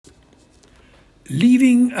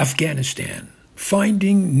Leaving Afghanistan,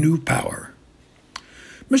 finding new power.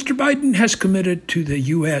 Mr. Biden has committed to the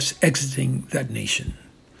U.S. exiting that nation.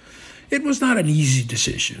 It was not an easy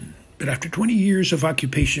decision, but after 20 years of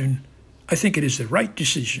occupation, I think it is the right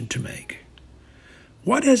decision to make.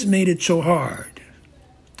 What has made it so hard?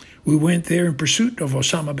 We went there in pursuit of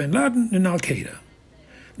Osama bin Laden and Al-Qaeda.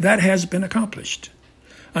 That has been accomplished.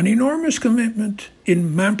 An enormous commitment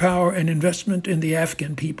in manpower and investment in the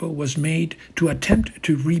Afghan people was made to attempt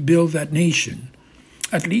to rebuild that nation,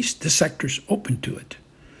 at least the sectors open to it.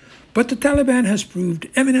 But the Taliban has proved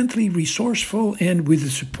eminently resourceful and, with the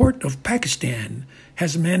support of Pakistan,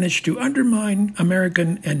 has managed to undermine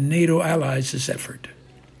American and NATO allies' effort.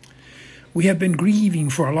 We have been grieving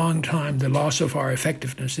for a long time the loss of our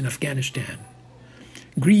effectiveness in Afghanistan,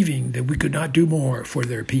 grieving that we could not do more for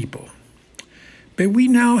their people. But we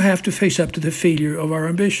now have to face up to the failure of our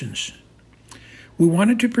ambitions. We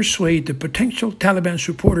wanted to persuade the potential Taliban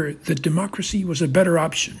supporter that democracy was a better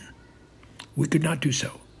option. We could not do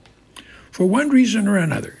so. For one reason or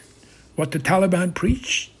another, what the Taliban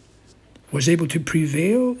preached was able to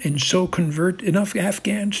prevail and so convert enough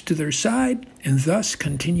Afghans to their side and thus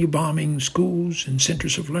continue bombing schools and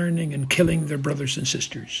centers of learning and killing their brothers and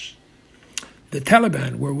sisters. The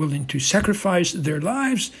Taliban were willing to sacrifice their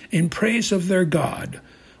lives in praise of their God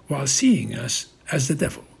while seeing us as the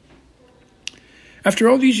devil. After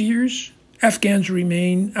all these years, Afghans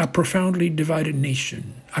remain a profoundly divided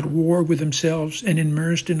nation, at war with themselves and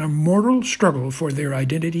immersed in a mortal struggle for their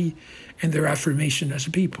identity and their affirmation as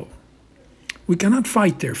a people. We cannot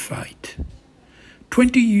fight their fight.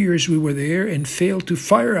 20 years we were there and failed to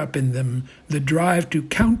fire up in them the drive to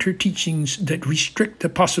counter teachings that restrict the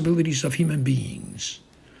possibilities of human beings.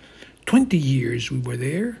 20 years we were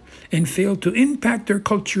there and failed to impact their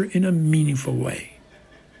culture in a meaningful way.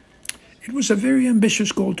 It was a very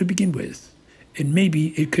ambitious goal to begin with, and maybe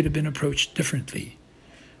it could have been approached differently.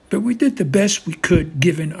 But we did the best we could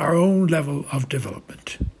given our own level of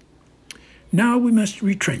development. Now we must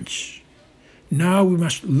retrench. Now we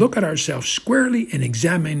must look at ourselves squarely and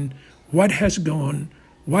examine what has gone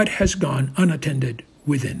unattended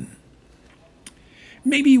within.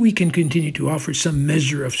 Maybe we can continue to offer some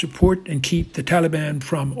measure of support and keep the Taliban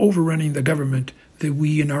from overrunning the government that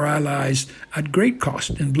we and our allies, at great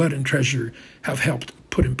cost in blood and treasure, have helped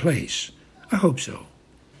put in place. I hope so.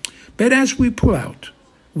 But as we pull out,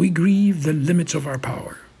 we grieve the limits of our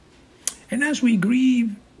power. And as we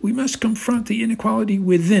grieve, we must confront the inequality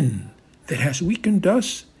within that has weakened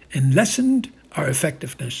us and lessened our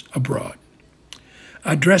effectiveness abroad.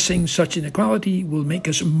 Addressing such inequality will make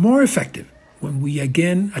us more effective when we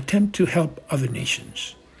again attempt to help other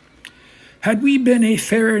nations. Had we been a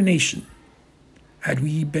fairer nation, had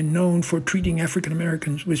we been known for treating African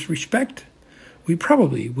Americans with respect, we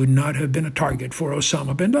probably would not have been a target for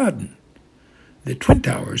Osama bin Laden. The Twin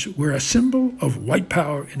Towers were a symbol of white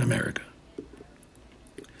power in America.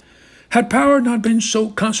 Had power not been so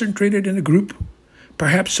concentrated in a group,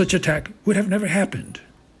 perhaps such attack would have never happened.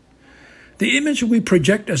 The image we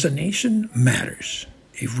project as a nation matters.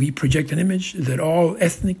 If we project an image that all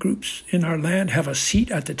ethnic groups in our land have a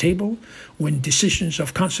seat at the table when decisions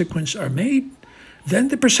of consequence are made, then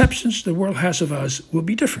the perceptions the world has of us will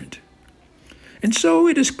be different. And so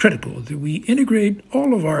it is critical that we integrate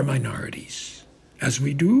all of our minorities. As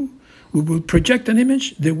we do, we will project an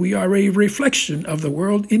image that we are a reflection of the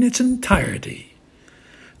world in its entirety.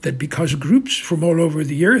 That because groups from all over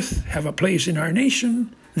the earth have a place in our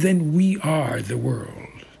nation, then we are the world.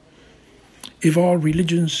 If all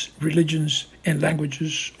religions, and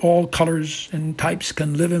languages, all colors and types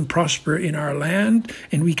can live and prosper in our land,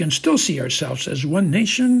 and we can still see ourselves as one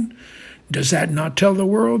nation, does that not tell the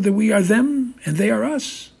world that we are them and they are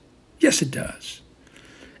us? Yes, it does.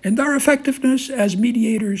 And our effectiveness as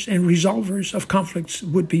mediators and resolvers of conflicts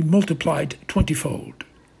would be multiplied 20-fold.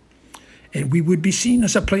 And we would be seen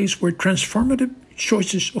as a place where transformative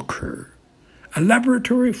choices occur, a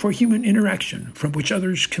laboratory for human interaction from which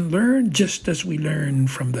others can learn just as we learn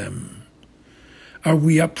from them. Are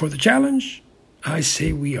we up for the challenge? I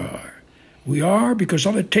say we are. We are because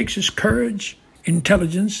all it takes is courage,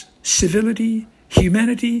 intelligence, civility,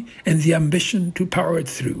 humanity, and the ambition to power it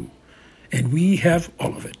through. And we have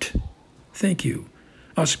all of it. Thank you.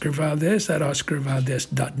 Oscar Valdez at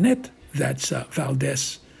oscarvaldez.net. That's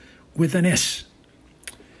Valdez with an S.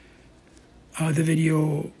 The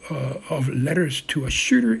video of Letters to a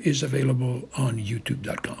Shooter is available on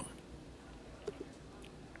youtube.com.